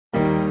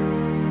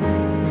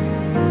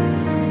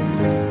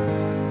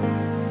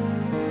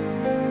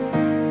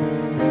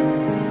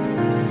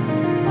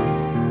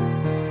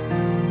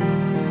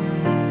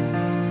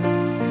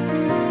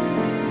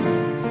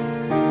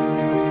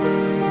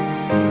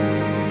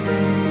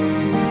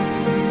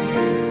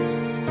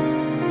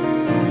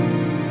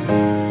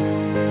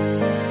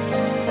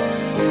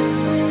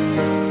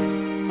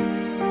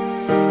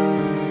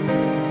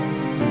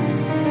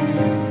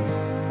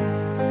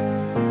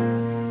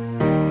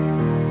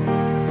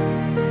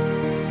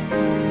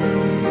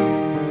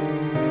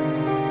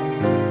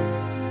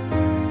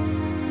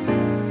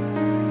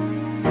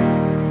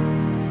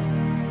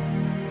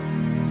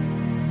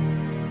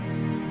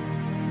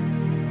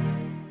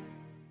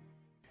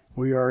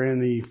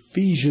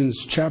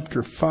Ephesians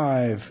chapter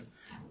 5.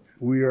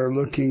 We are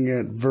looking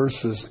at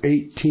verses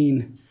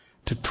 18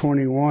 to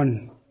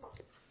 21.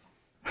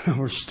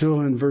 We're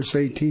still in verse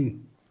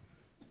 18.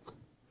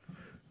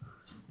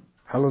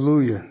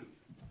 Hallelujah.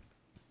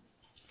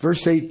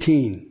 Verse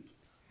 18,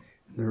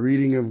 the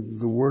reading of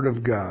the Word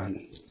of God.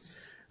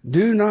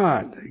 Do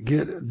not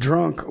get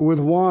drunk with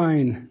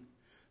wine,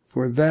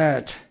 for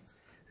that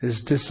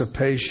is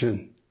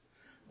dissipation,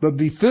 but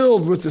be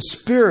filled with the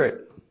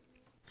Spirit,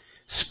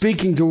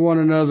 speaking to one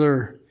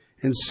another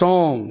in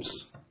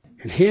psalms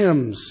and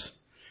hymns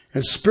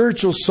and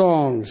spiritual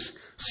songs,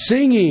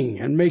 singing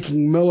and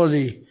making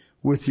melody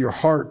with your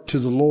heart to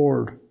the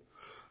Lord,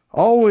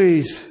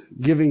 always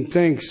giving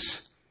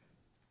thanks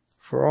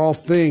for all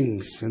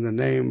things in the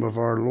name of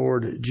our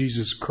Lord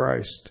Jesus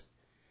Christ,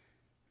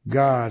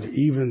 God,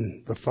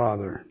 even the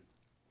Father,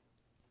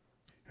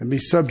 and be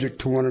subject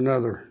to one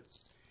another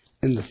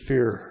in the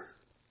fear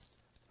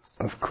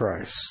of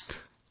Christ.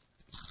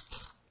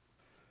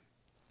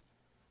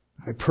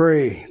 I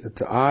pray that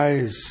the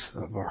eyes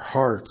of our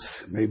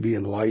hearts may be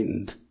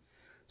enlightened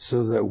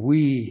so that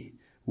we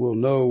will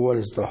know what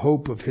is the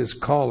hope of His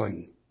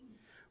calling,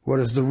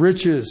 what is the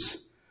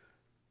riches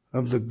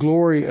of the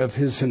glory of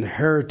His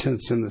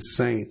inheritance in the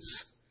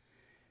saints,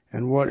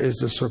 and what is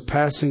the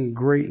surpassing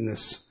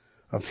greatness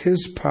of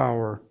His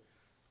power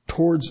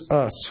towards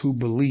us who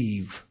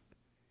believe.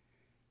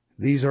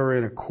 These are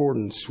in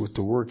accordance with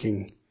the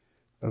working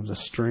of the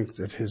strength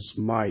of His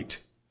might,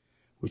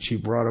 which He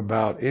brought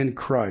about in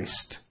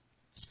Christ.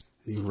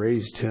 He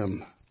raised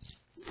Him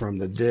from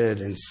the dead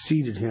and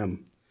seated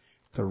Him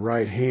at the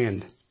right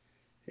hand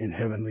in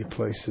heavenly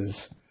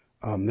places.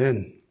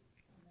 Amen.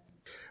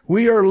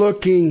 We are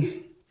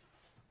looking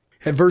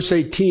at verse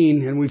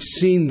 18, and we've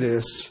seen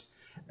this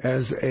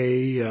as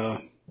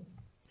a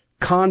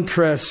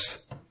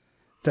contrast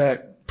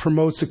that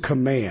promotes a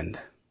command.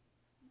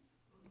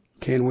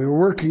 Okay, and we were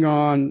working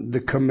on the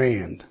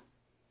command.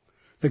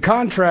 The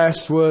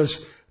contrast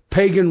was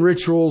pagan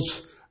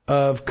rituals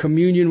of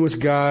communion with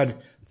God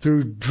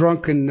through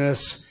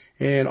drunkenness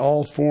and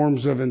all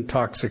forms of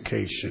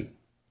intoxication.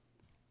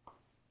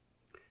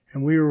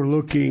 And we were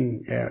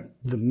looking at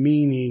the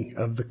meaning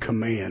of the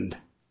command.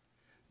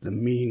 The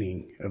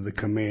meaning of the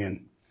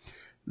command.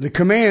 The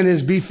command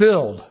is be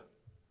filled.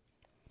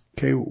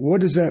 Okay,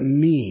 what does that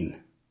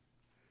mean?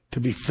 To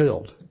be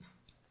filled.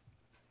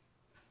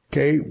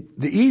 Okay,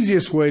 the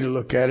easiest way to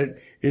look at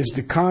it is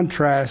the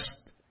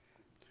contrast,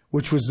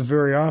 which was the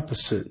very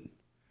opposite,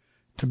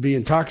 to be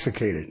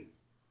intoxicated.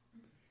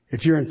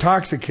 If you're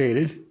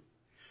intoxicated,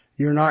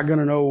 you're not going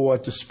to know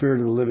what the Spirit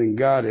of the living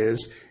God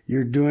is.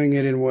 You're doing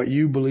it in what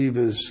you believe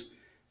is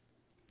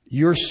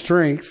your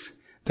strength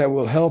that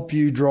will help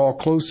you draw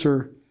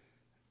closer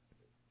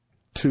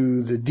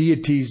to the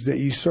deities that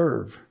you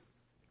serve.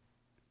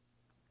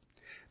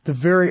 The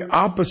very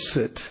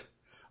opposite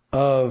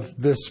of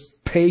this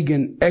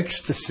pagan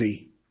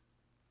ecstasy.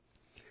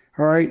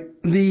 All right.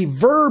 The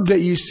verb that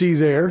you see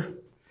there,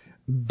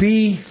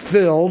 be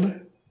filled,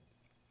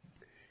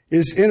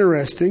 is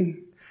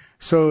interesting.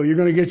 So you're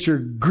going to get your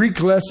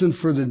Greek lesson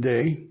for the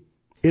day.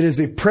 It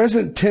is a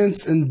present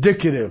tense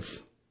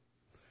indicative.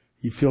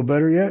 You feel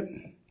better yet?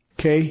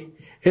 Okay.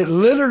 It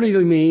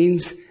literally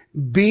means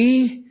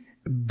be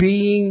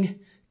being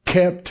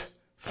kept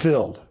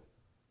filled.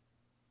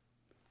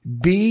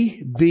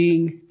 Be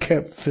being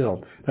kept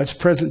filled. That's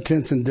present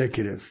tense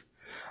indicative.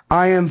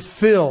 I am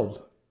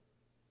filled.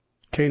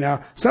 Okay,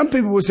 now, some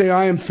people would say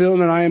I am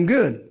filled and I am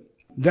good.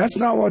 That's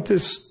not what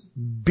this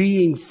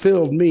being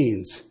filled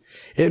means.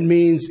 It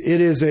means it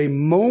is a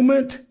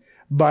moment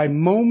by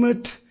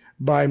moment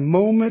by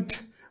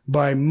moment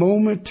by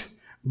moment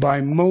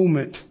by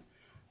moment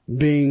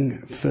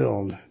being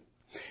filled.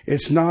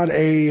 It's not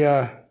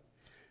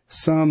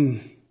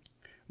some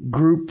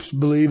groups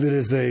believe it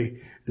is a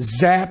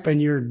zap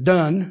and you're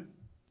done.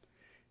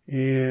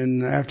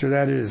 And after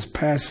that it is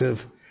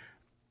passive.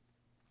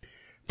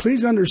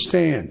 Please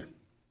understand,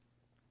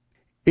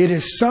 it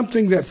is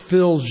something that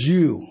fills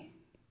you.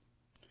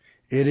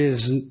 It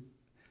is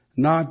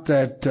not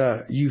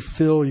that you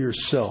fill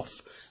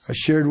yourself. I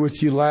shared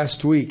with you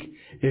last week,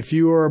 if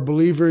you are a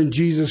believer in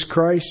Jesus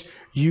Christ,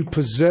 you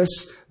possess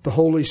the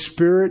Holy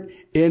Spirit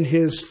in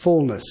His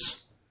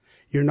fullness.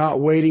 You're not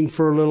waiting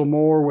for a little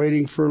more,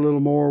 waiting for a little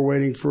more,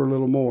 waiting for a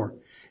little more.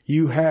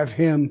 You have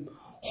Him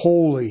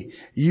wholly.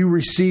 You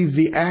receive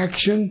the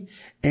action,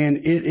 and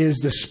it is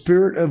the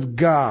Spirit of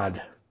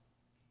God.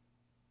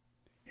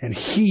 And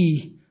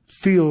He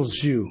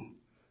fills you.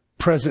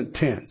 Present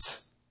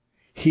tense.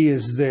 He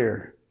is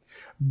there.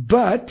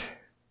 But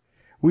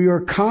we are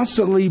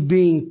constantly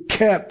being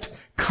kept,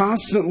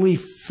 constantly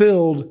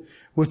filled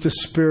with the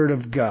Spirit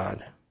of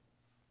God.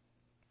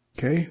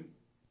 Okay?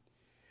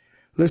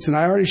 Listen,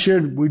 I already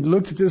shared, we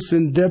looked at this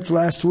in depth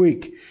last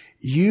week.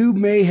 You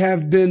may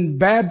have been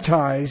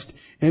baptized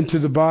into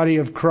the body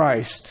of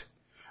Christ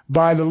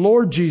by the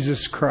Lord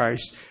Jesus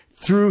Christ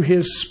through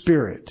His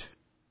Spirit.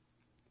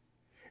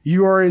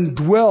 You are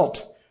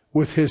indwelt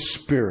with His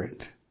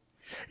Spirit.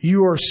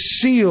 You are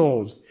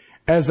sealed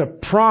as a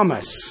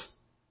promise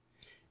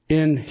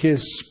in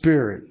His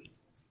Spirit.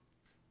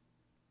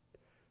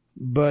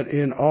 But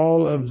in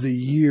all of the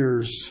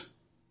years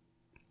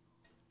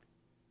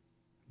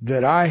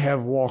that I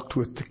have walked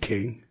with the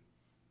King,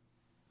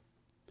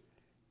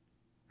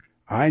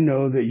 I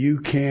know that you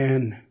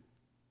can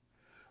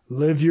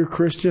live your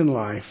Christian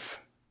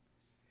life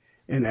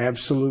in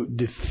absolute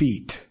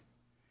defeat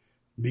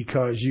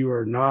because you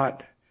are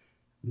not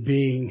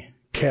being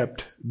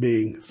kept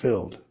being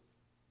filled.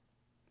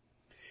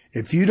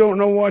 If you don't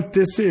know what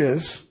this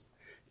is,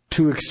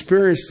 to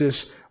experience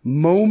this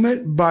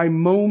moment by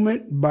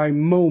moment by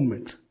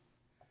moment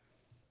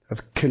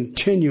of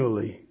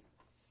continually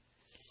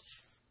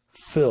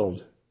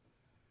filled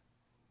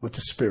with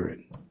the Spirit,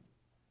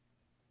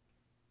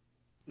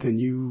 then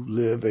you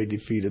live a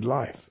defeated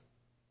life.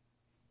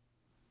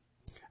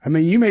 I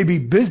mean, you may be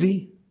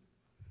busy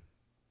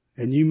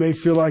and you may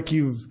feel like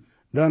you've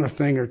done a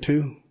thing or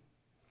two.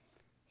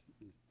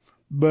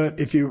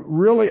 But if you're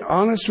really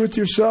honest with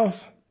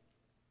yourself,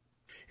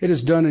 it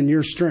is done in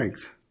your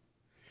strength.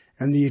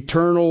 And the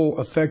eternal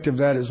effect of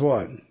that is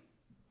what?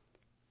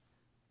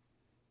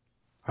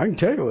 I can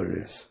tell you what it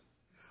is.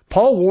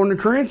 Paul warned the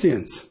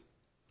Corinthians.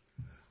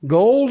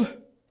 Gold,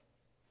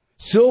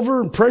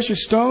 silver, and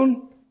precious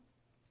stone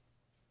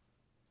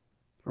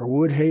are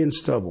wood, hay, and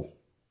stubble.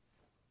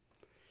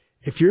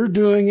 If you're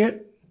doing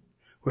it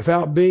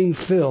without being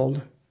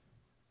filled,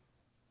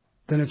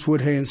 then it's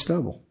wood, hay, and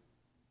stubble.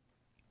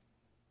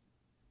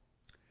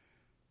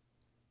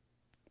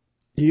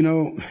 You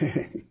know,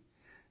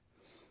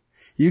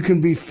 you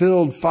can be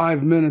filled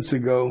 5 minutes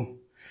ago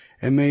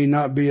and may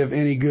not be of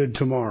any good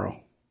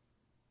tomorrow.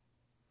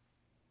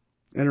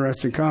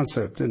 Interesting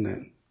concept, isn't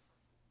it?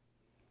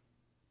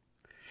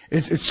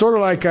 It's sort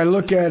of like I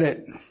look at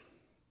it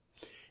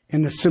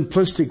in the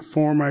simplistic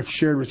form I've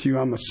shared with you.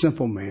 I'm a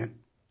simple man.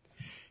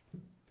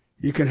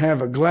 You can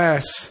have a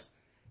glass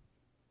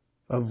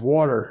of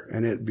water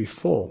and it be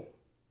full.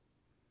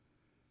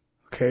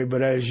 Okay,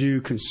 but as you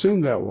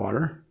consume that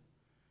water,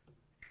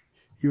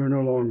 you are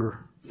no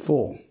longer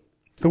full.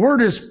 The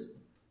word is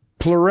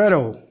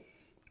plereto.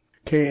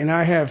 Okay, and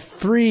I have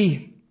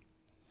 3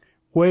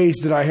 ways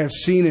that I have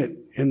seen it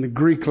in the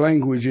Greek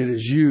language it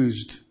is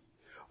used.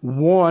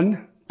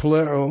 1,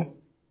 plereto,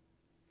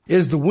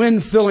 is the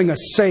wind filling a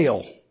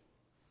sail.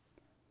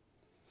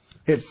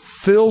 It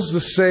fills the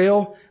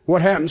sail.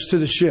 What happens to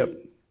the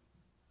ship?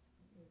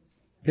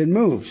 It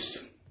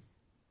moves.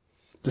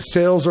 The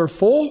sails are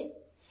full,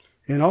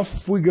 and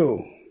off we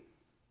go.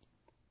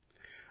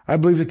 I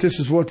believe that this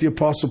is what the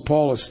Apostle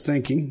Paul is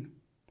thinking.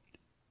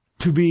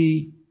 To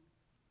be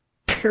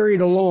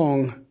carried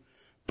along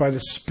by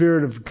the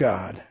Spirit of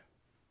God.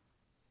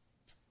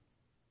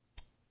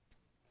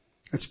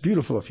 That's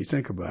beautiful if you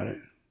think about it.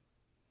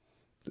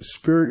 The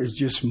Spirit is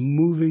just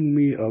moving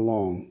me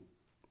along.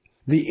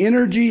 The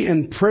energy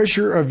and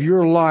pressure of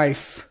your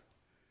life,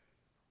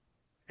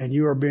 and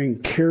you are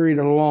being carried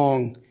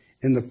along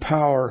in the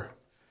power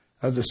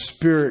of the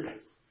Spirit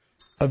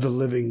of the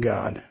living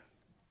God.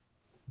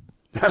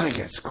 I think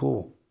that's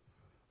cool.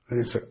 And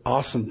it's an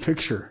awesome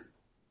picture.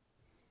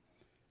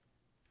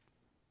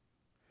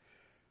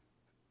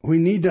 We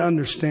need to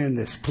understand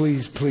this.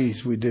 Please,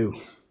 please, we do.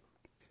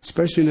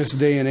 Especially in this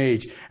day and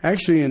age.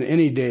 Actually, in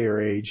any day or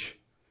age.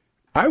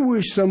 I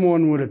wish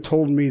someone would have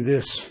told me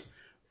this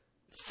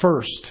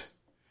first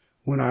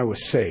when I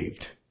was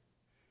saved.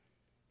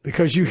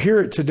 Because you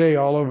hear it today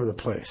all over the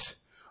place.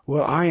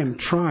 Well, I am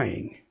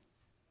trying.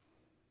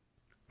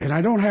 And I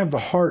don't have the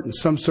heart in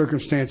some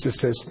circumstances that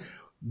says,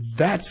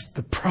 that's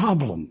the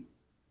problem.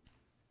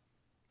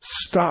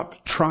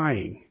 Stop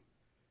trying.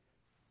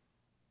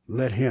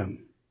 Let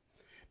Him.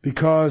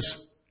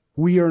 Because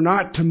we are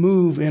not to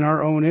move in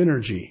our own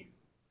energy.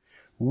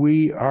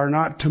 We are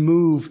not to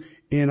move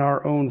in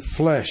our own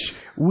flesh.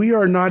 We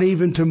are not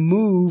even to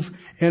move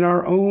in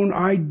our own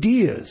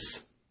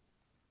ideas.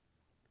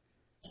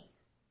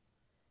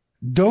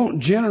 Don't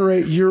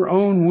generate your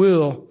own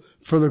will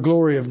for the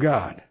glory of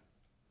God.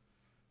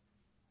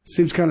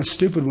 Seems kind of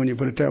stupid when you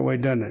put it that way,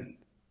 doesn't it?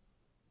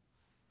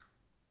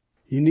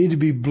 You need to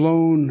be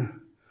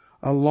blown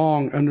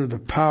along under the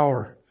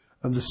power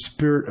of the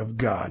Spirit of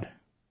God.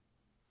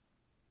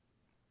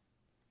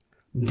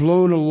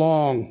 Blown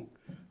along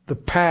the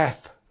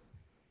path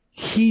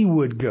He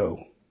would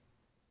go.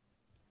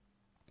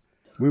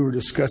 We were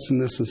discussing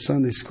this in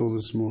Sunday school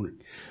this morning.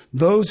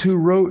 Those who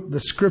wrote the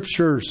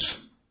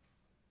scriptures,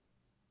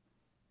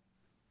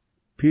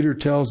 Peter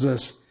tells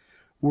us,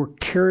 were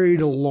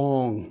carried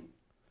along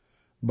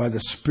by the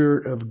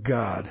Spirit of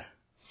God.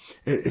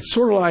 It's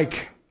sort of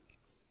like,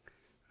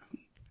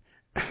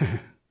 I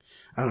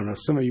don't know,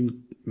 some of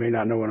you may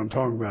not know what I'm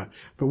talking about,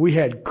 but we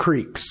had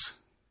creeks.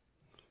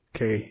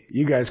 Okay,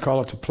 you guys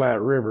call it the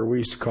Platte River. We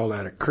used to call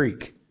that a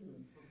creek.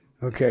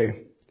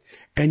 Okay,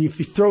 and if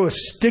you throw a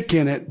stick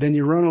in it, then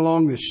you run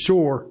along the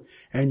shore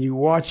and you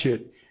watch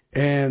it,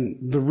 and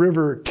the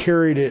river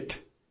carried it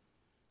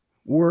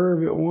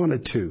wherever it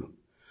wanted to.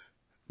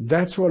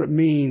 That's what it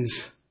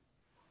means,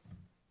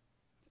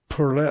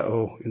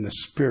 perleo, in the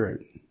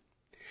Spirit.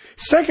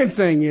 Second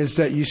thing is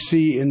that you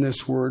see in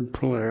this word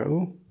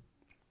 "paleo"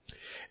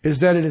 is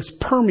that it is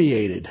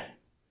permeated.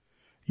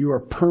 You are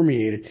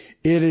permeated.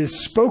 It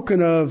is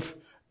spoken of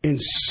in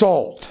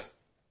salt.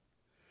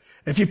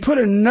 If you put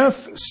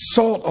enough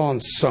salt on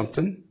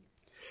something,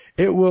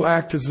 it will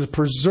act as a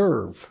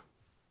preserve.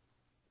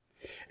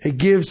 It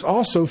gives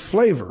also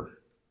flavor.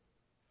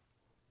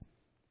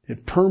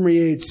 It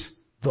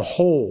permeates the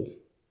whole.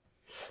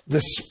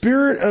 The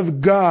Spirit of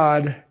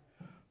God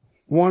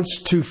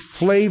wants to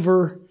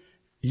flavor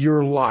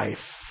your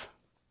life.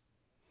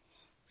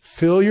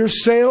 Fill your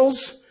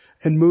sails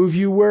and move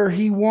you where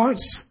He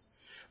wants,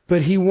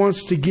 but He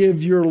wants to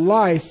give your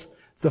life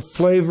the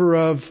flavor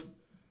of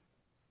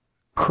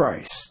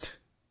Christ.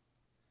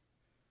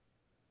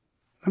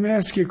 Let me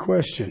ask you a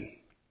question.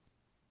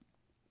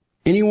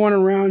 Anyone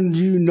around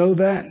you know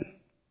that?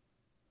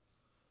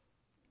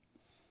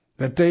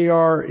 That they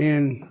are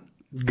in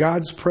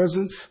God's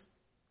presence?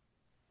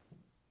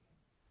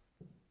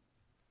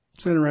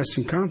 It's an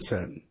interesting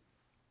concept.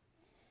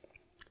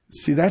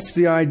 See, that's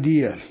the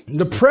idea.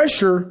 The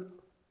pressure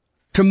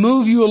to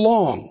move you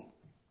along.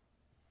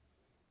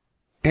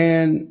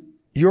 And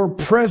your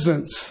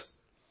presence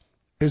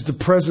is the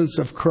presence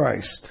of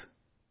Christ.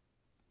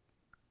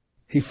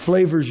 He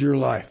flavors your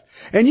life.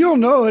 And you'll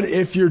know it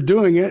if you're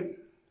doing it.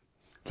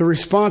 The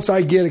response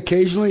I get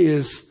occasionally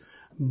is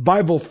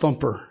Bible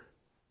thumper.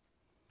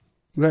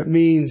 That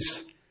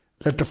means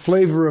that the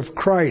flavor of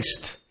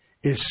Christ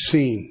is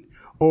seen.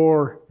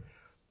 Or,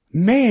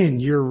 man,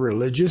 you're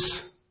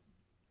religious.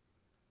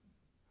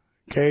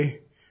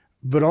 Okay?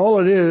 But all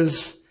it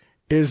is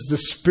the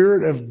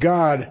Spirit of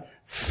God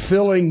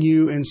filling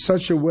you in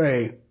such a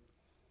way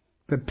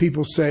that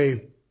people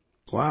say,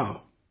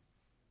 wow,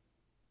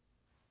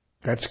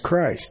 that's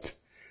Christ.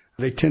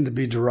 They tend to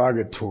be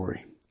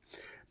derogatory.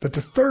 But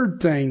the third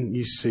thing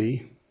you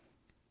see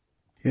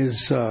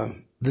is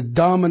the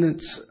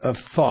dominance of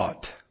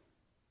thought.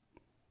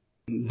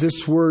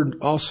 This word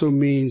also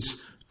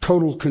means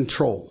total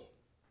control.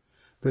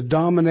 The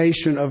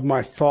domination of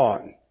my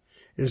thought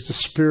is the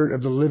Spirit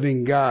of the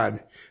living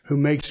God who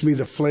makes me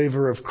the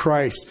flavor of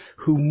Christ,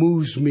 who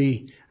moves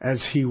me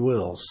as He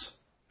wills.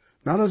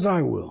 Not as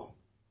I will,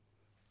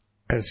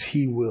 as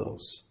He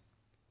wills.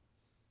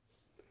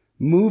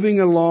 Moving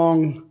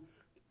along,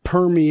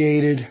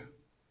 permeated,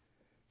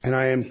 and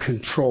I am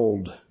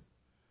controlled.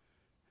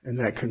 And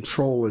that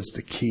control is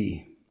the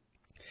key.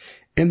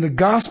 In the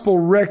gospel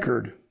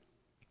record,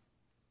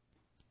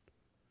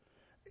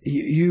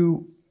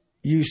 you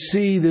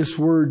see this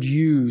word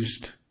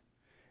used,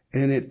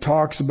 and it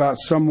talks about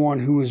someone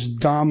who is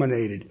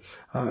dominated.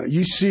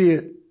 You see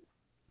it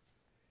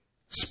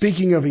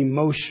speaking of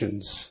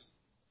emotions.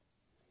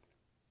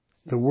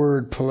 The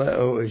word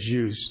paleo is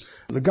used.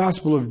 The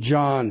Gospel of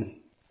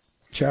John,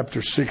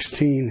 chapter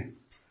 16,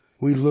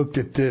 we looked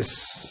at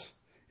this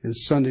in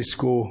Sunday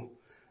school.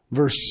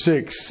 Verse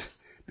 6,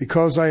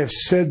 because I have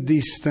said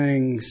these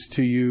things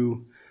to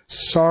you,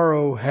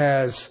 sorrow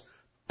has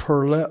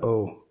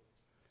paleo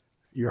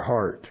your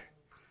heart.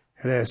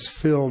 It has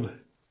filled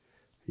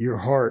your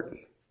heart.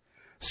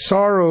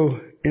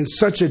 Sorrow in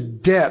such a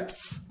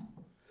depth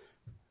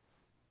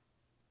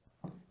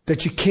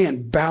that you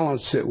can't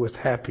balance it with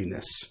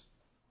happiness.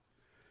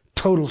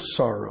 Total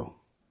sorrow.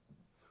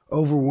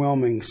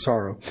 Overwhelming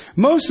sorrow.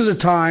 Most of the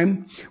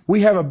time,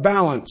 we have a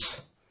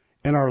balance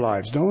in our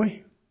lives, don't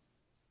we?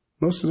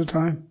 Most of the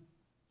time.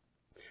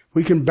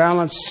 We can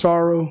balance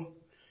sorrow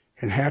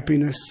and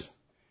happiness,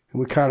 and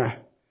we kind of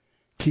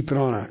keep it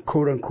on a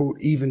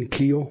quote-unquote even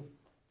keel.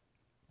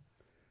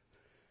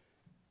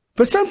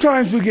 But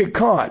sometimes we get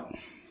caught.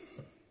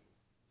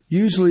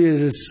 Usually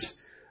it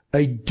is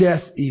a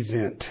death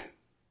event,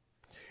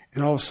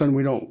 and all of a sudden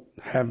we don't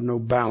have no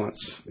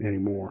balance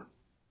anymore.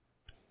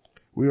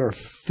 We are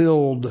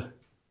filled,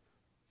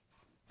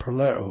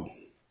 paleo,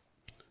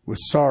 with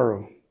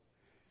sorrow.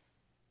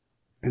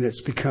 And it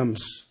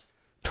becomes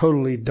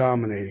totally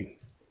dominating.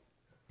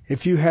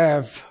 If you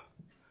have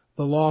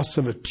the loss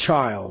of a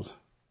child,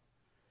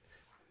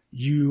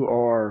 you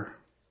are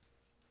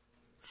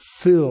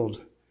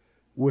filled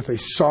with a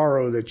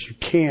sorrow that you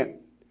can't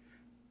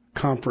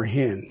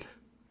comprehend.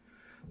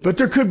 But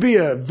there could be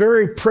a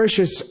very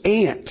precious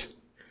aunt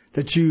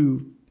that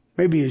you,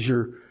 maybe is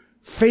your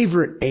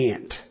favorite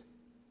aunt.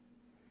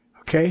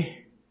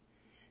 Okay?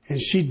 And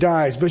she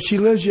dies, but she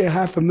lives you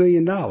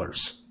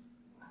 $500,000.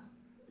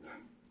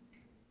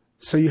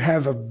 So you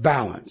have a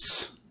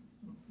balance.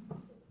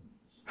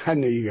 I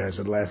knew you guys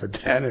would laugh at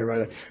that.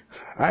 Everybody,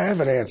 I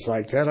have an aunt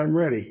like that. I'm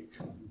ready.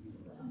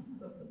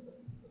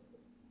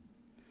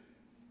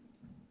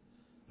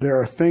 There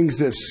are things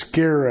that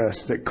scare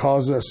us, that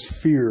cause us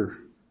fear,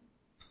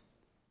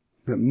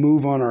 that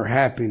move on our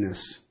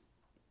happiness.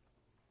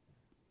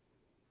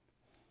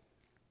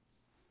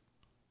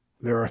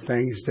 There are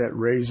things that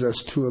raise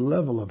us to a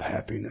level of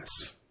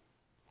happiness.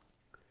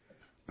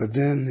 But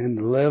then in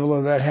the level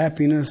of that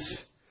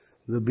happiness,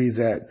 there'll be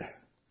that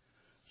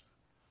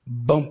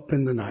bump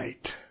in the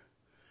night,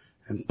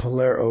 and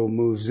paleo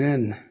moves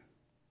in.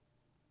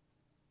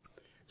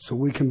 So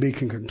we can be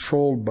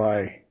controlled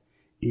by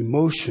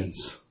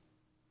emotions.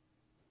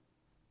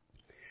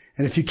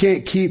 And if you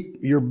can't keep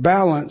your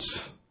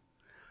balance,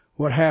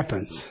 what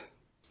happens?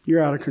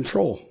 You're out of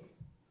control.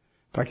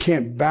 If I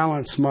can't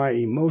balance my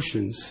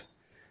emotions,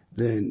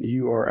 then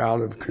you are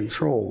out of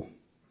control.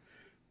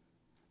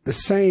 The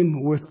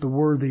same with the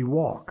worthy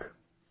walk.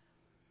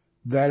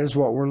 That is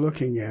what we're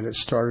looking at. It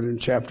started in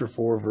chapter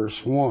 4,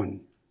 verse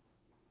 1.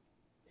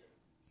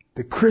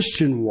 The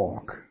Christian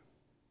walk.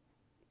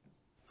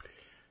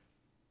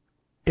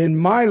 In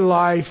my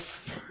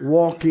life,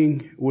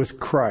 walking with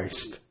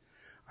Christ,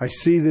 I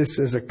see this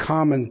as a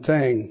common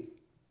thing.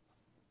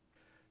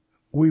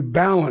 We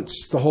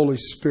balance the Holy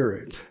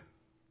Spirit.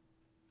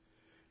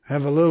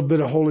 Have a little bit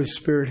of Holy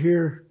Spirit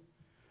here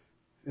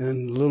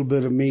and a little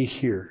bit of me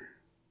here.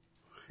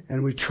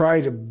 And we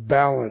try to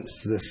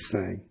balance this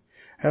thing.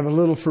 Have a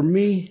little for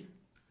me,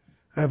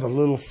 have a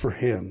little for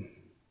Him.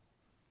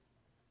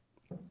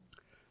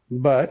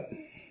 But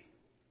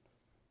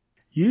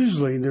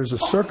usually there's a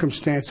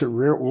circumstance that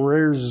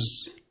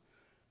rears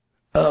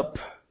up,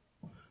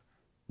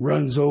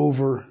 runs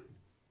over,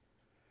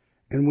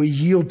 and we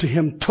yield to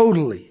Him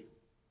totally.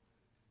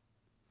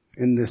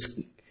 In this,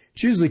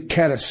 it's usually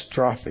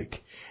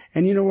catastrophic.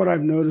 And you know what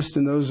I've noticed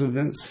in those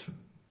events?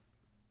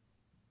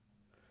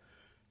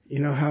 You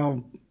know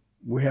how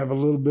we have a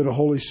little bit of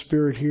Holy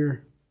Spirit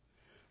here,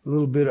 a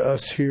little bit of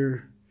us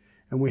here,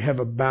 and we have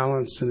a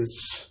balance, and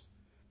it's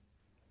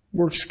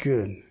works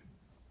good.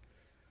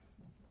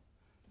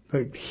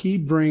 But He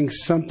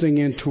brings something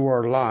into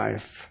our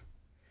life,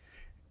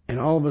 and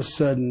all of a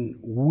sudden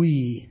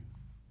we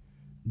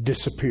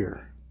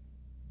disappear.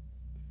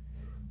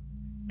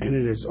 And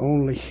it is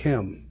only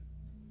Him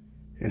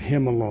and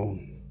Him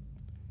alone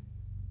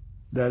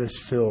that is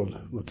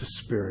filled with the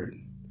Spirit.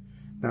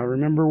 Now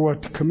remember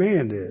what the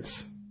command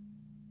is.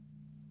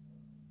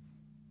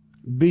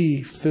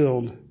 Be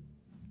filled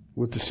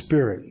with the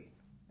Spirit.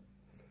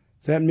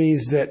 That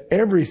means that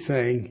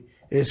everything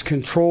is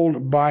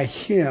controlled by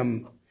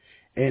Him,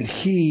 and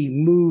He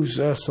moves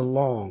us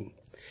along.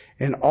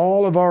 And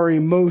all of our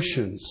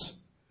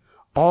emotions,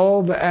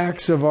 all the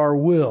acts of our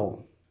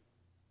will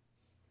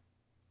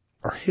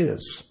are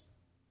His.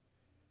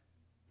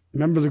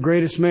 Remember the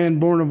greatest man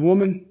born of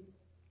woman?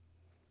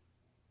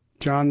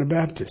 John the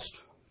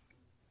Baptist.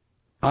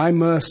 I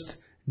must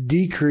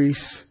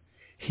decrease,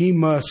 He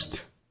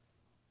must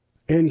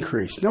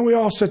increase. Now we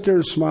all sit there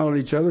and smile at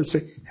each other and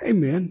say,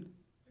 amen.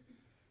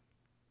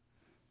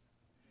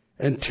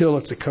 Until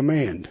it's a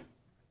command.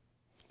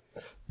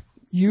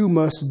 You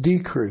must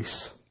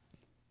decrease.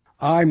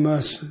 I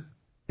must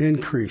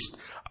increase.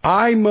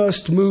 I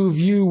must move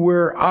you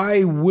where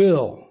I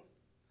will.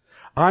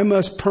 I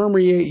must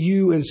permeate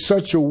you in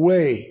such a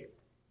way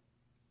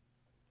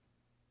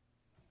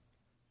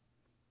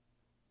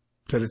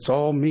that it's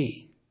all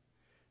me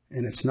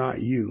and it's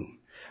not you.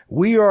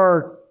 We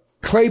are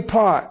clay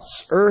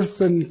pots,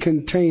 earthen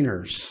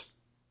containers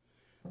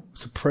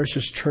with a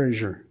precious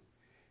treasure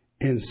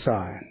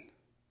inside.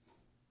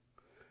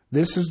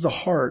 This is the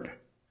heart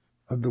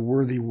of the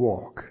worthy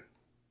walk.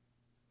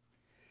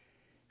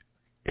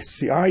 It's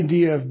the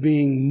idea of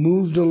being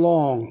moved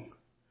along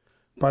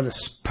by the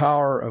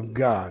power of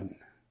God.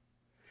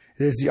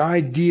 It is the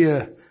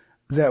idea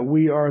that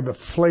we are the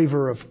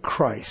flavor of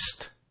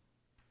Christ.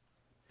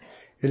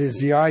 It is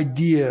the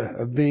idea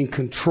of being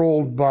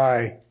controlled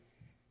by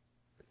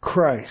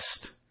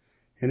Christ.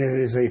 And it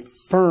is a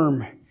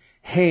firm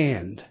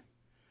hand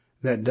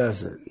that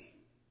does it.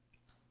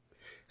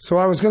 So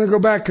I was going to go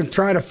back and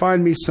try to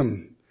find me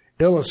some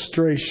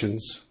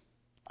illustrations.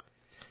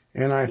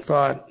 And I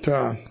thought,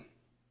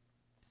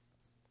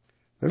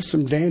 there's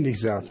some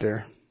dandies out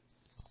there.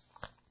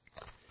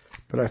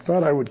 But I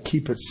thought I would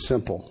keep it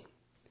simple.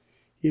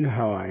 You know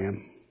how I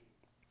am.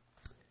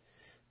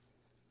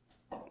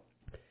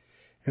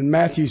 In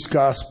Matthew's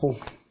Gospel,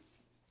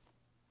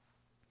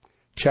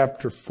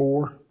 chapter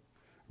 4,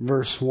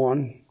 verse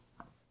 1.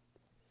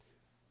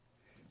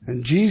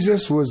 And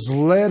Jesus was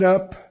led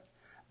up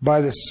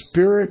by the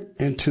Spirit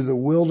into the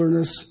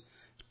wilderness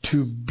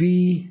to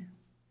be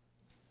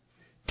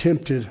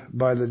tempted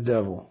by the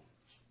devil.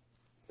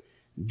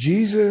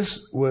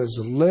 Jesus was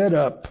led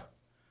up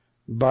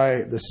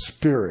by the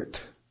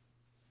Spirit.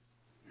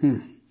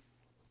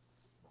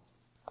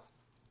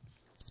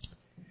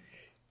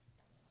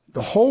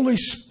 The Holy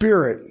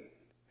Spirit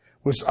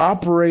was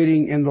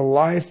operating in the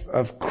life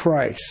of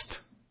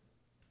Christ.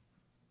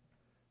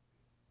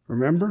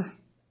 Remember?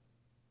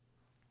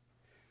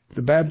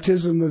 The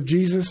baptism of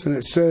Jesus, and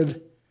it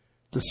said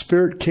the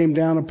Spirit came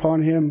down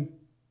upon Him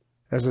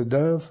as a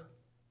dove.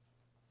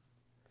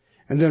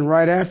 And then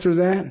right after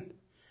that,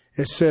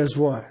 it says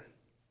what?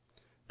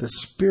 The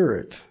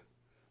Spirit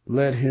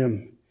led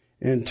Him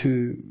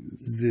into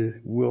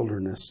the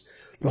wilderness.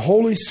 The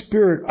Holy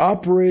Spirit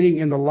operating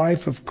in the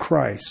life of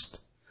Christ.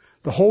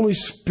 The Holy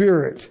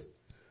Spirit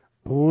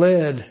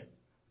led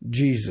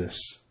Jesus.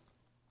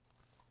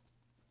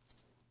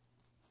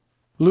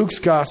 Luke's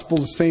Gospel,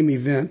 the same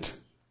event.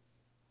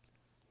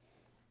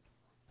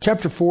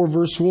 Chapter 4,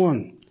 verse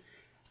 1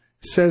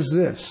 says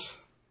this.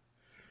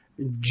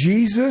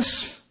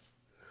 Jesus,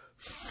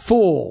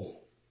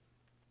 full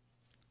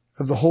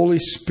of the Holy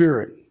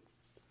Spirit,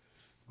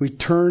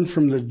 returned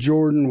from the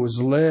Jordan,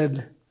 was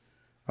led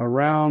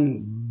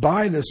around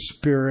by the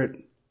Spirit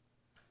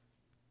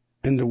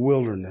in the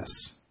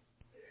wilderness.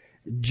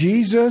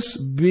 Jesus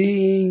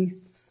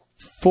being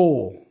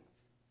full.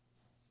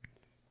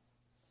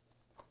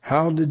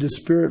 How did the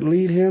Spirit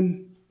lead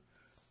him?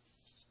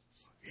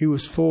 He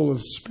was full of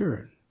the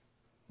Spirit.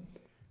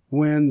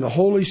 When the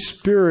Holy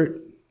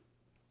Spirit,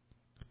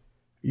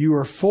 you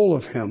are full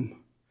of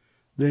Him,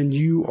 then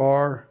you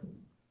are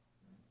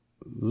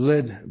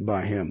led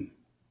by Him.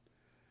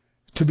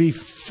 To be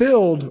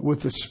filled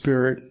with the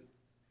Spirit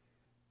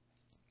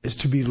is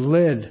to be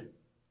led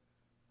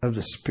of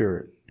the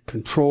Spirit,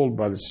 controlled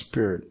by the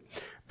Spirit.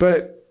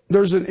 But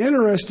there's an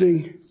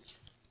interesting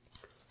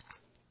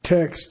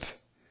text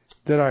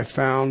that I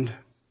found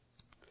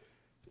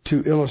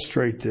to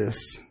illustrate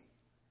this.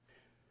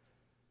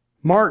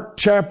 Mark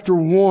chapter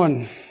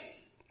 1,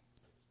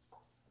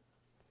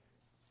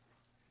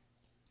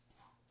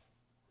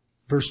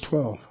 verse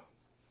 12.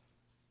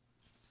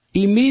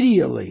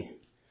 Immediately,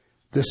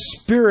 the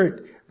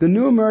Spirit, the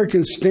New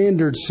American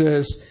Standard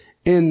says,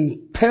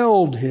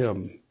 impelled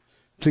him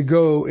to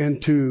go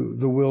into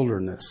the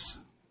wilderness.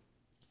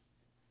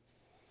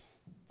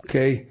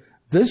 Okay,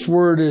 this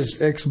word is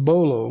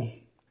exbolo,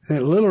 and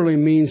it literally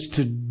means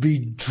to be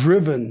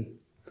driven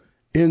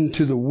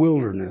into the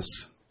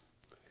wilderness.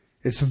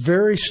 It's a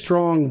very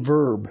strong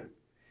verb.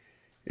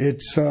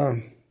 It's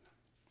the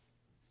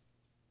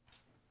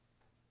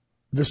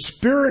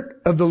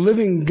Spirit of the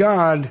living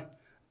God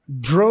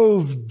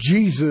drove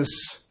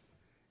Jesus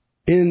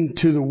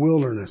into the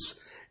wilderness.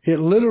 It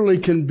literally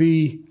can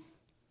be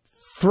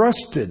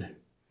thrusted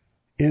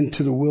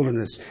into the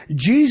wilderness.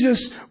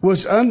 Jesus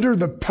was under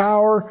the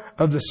power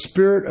of the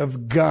Spirit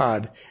of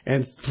God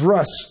and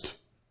thrust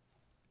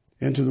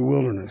into the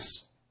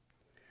wilderness.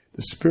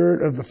 The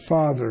Spirit of the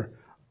Father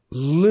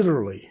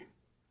literally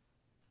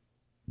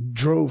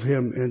drove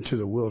him into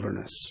the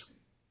wilderness.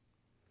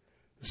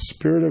 The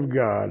Spirit of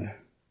God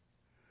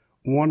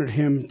wanted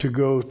him to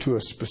go to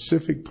a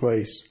specific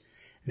place,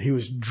 and he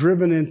was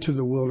driven into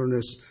the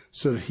wilderness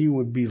so that he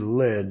would be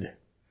led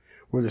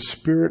where the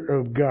Spirit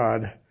of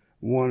God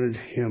wanted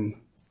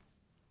him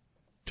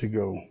to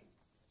go.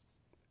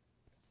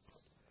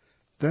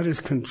 That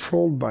is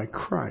controlled by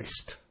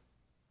Christ,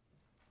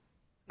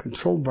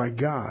 controlled by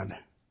God.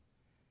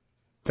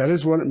 That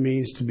is what it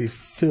means to be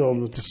filled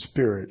with the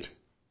Spirit.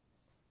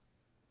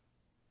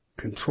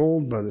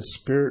 Controlled by the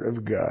Spirit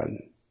of God.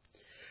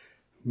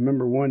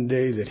 Remember one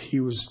day that he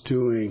was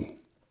doing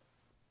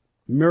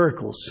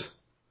miracles,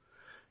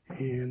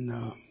 and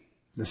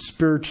the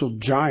spiritual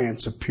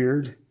giants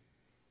appeared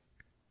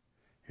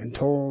and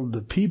told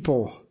the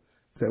people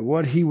that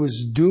what he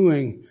was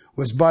doing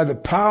was by the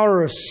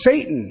power of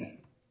Satan.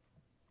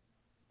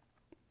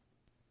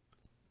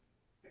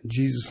 And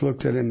Jesus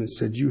looked at him and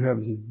said, "You have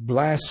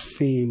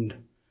blasphemed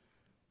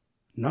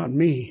not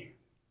me,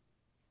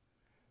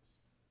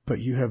 but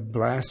you have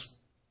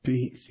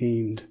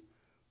blasphemed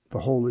the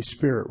Holy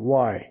Spirit."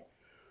 Why?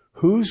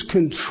 Whose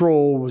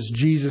control was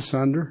Jesus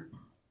under?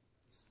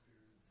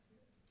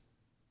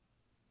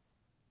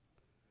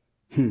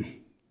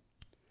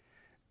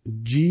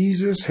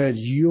 Jesus had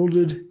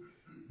yielded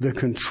the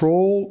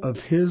control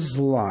of his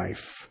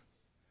life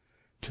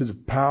to the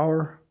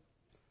power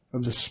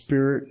of the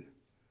Spirit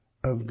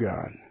of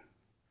God.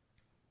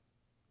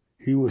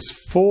 He was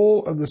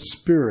full of the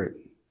Spirit.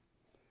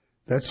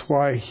 That's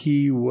why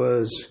he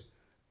was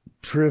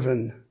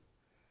driven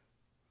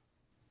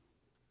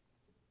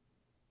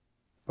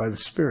by the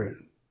Spirit.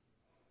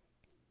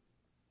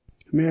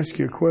 Let me ask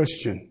you a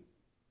question.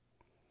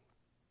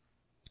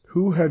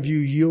 Who have you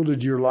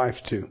yielded your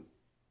life to?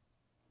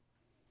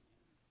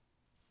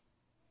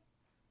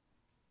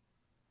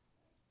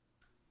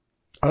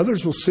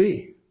 Others will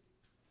see.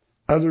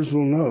 Others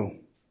will know.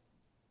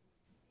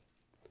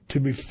 To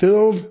be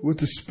filled with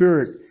the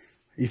Spirit,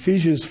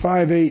 Ephesians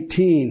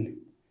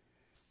 5:18,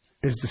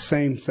 is the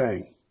same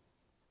thing.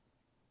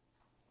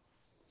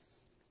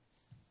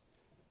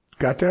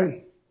 Got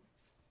that?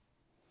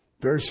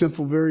 Very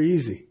simple, very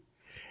easy.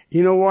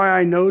 You know why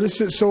I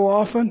notice it so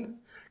often?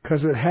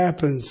 Because it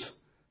happens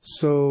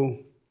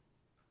so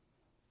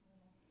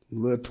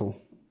little.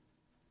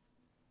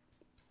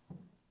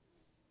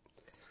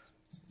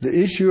 The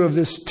issue of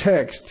this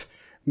text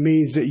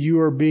means that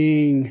you are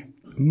being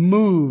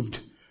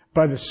moved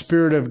by the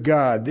Spirit of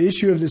God. The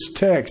issue of this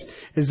text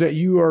is that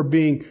you are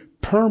being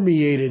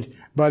permeated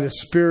by the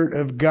Spirit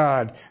of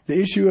God. The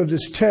issue of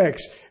this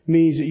text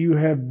means that you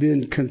have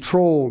been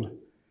controlled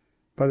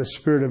by the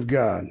Spirit of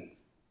God.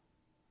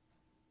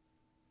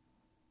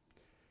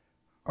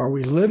 Are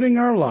we living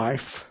our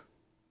life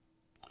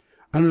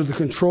under the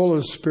control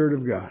of the Spirit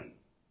of God?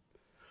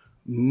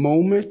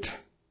 Moment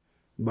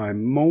by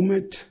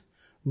moment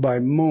by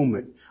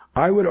moment.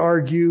 I would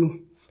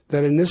argue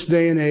that in this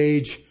day and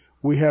age,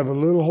 we have a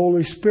little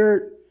Holy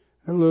Spirit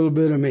and a little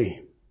bit of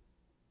me.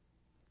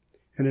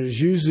 And it is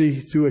usually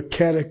through a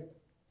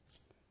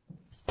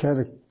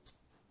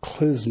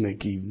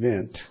cataclysmic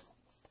event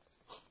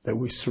that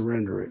we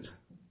surrender it.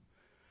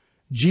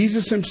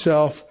 Jesus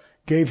himself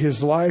gave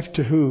his life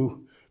to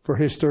who for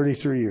his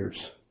 33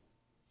 years?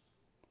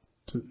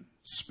 To the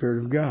Spirit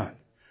of God.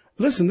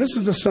 Listen, this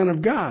is the Son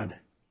of God.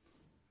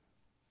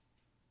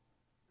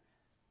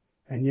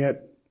 And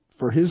yet,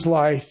 for his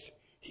life,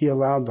 he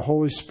allowed the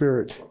Holy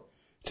Spirit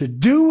to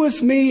do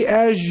with me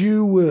as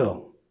you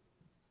will.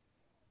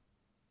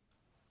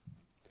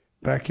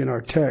 Back in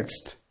our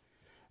text,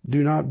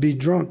 do not be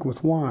drunk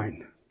with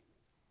wine,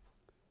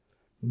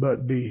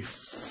 but be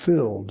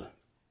filled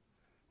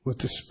with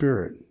the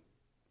Spirit.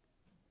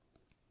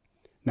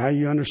 Now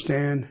you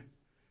understand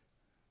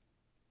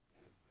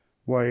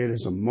why it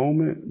is a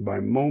moment by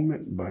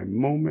moment by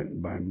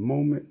moment by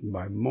moment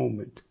by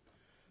moment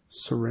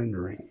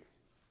surrendering.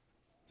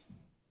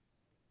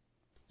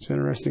 It's an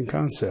interesting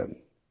concept.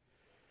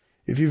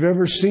 If you've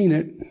ever seen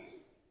it,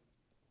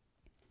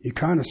 you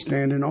kind of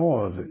stand in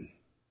awe of it.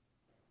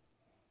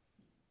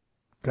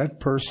 That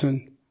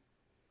person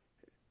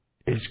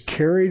is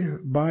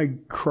carried by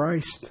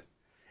Christ,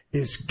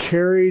 is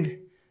carried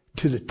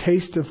to the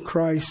taste of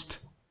Christ,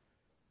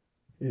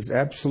 is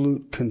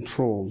absolute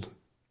controlled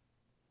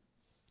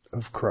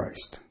of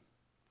Christ.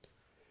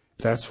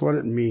 That's what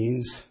it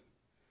means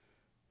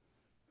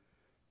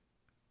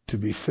to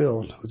be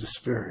filled with the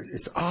Spirit.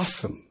 It's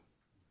awesome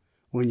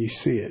when you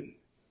see it.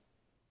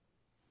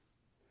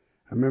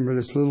 I remember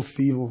this little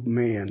feeble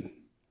man,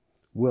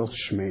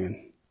 Welsh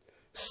man,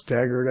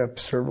 staggered up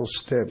several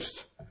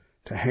steps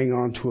to hang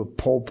on to a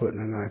pulpit,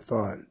 and I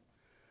thought,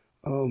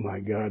 oh my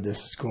God,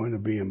 this is going to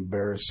be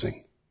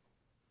embarrassing.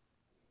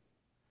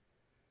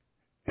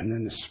 And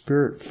then the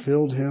Spirit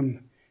filled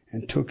him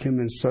and took him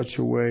in such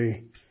a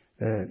way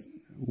that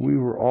we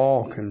were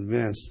all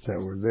convinced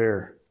that we're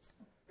there.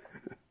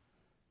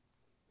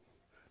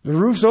 The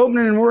roof's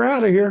opening and we're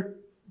out of here.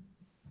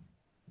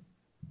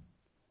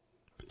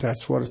 But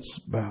that's what it's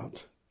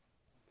about.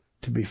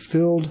 To be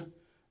filled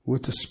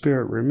with the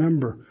Spirit.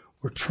 Remember,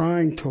 we're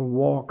trying to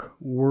walk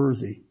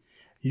worthy.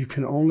 You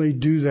can only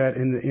do that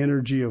in the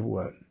energy of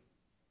what?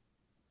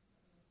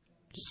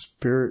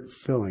 Spirit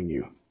filling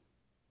you.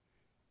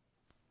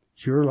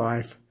 Your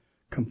life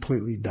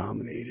completely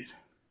dominated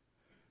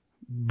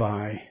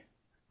by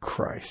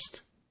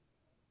Christ.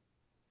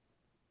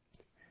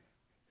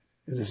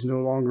 It is no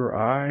longer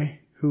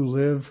I who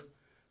live,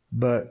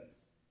 but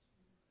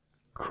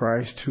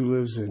Christ who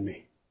lives in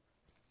me.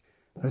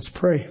 Let's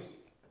pray.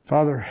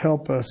 Father,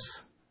 help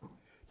us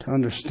to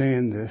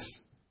understand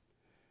this.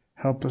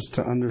 Help us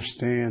to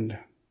understand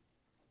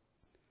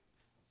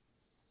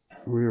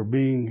we are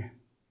being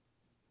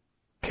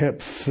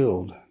kept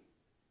filled.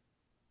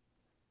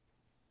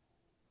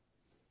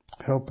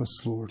 Help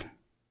us, Lord,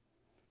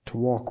 to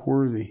walk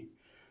worthy.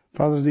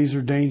 Father, these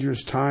are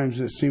dangerous times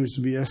and it seems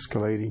to be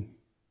escalating.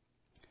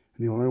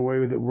 And the only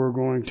way that we're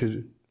going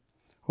to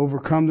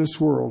overcome this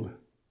world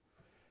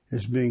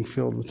is being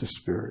filled with the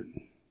Spirit.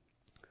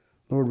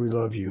 Lord, we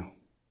love you.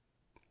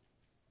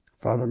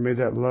 Father, may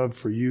that love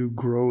for you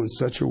grow in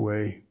such a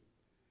way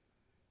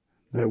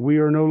that we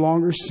are no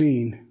longer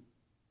seen,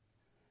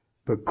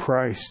 but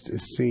Christ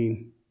is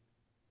seen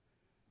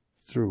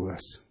through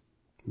us.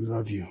 We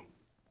love you.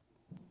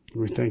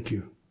 We thank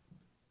you.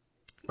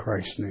 In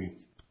Christ's name.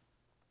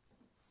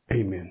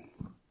 Amen.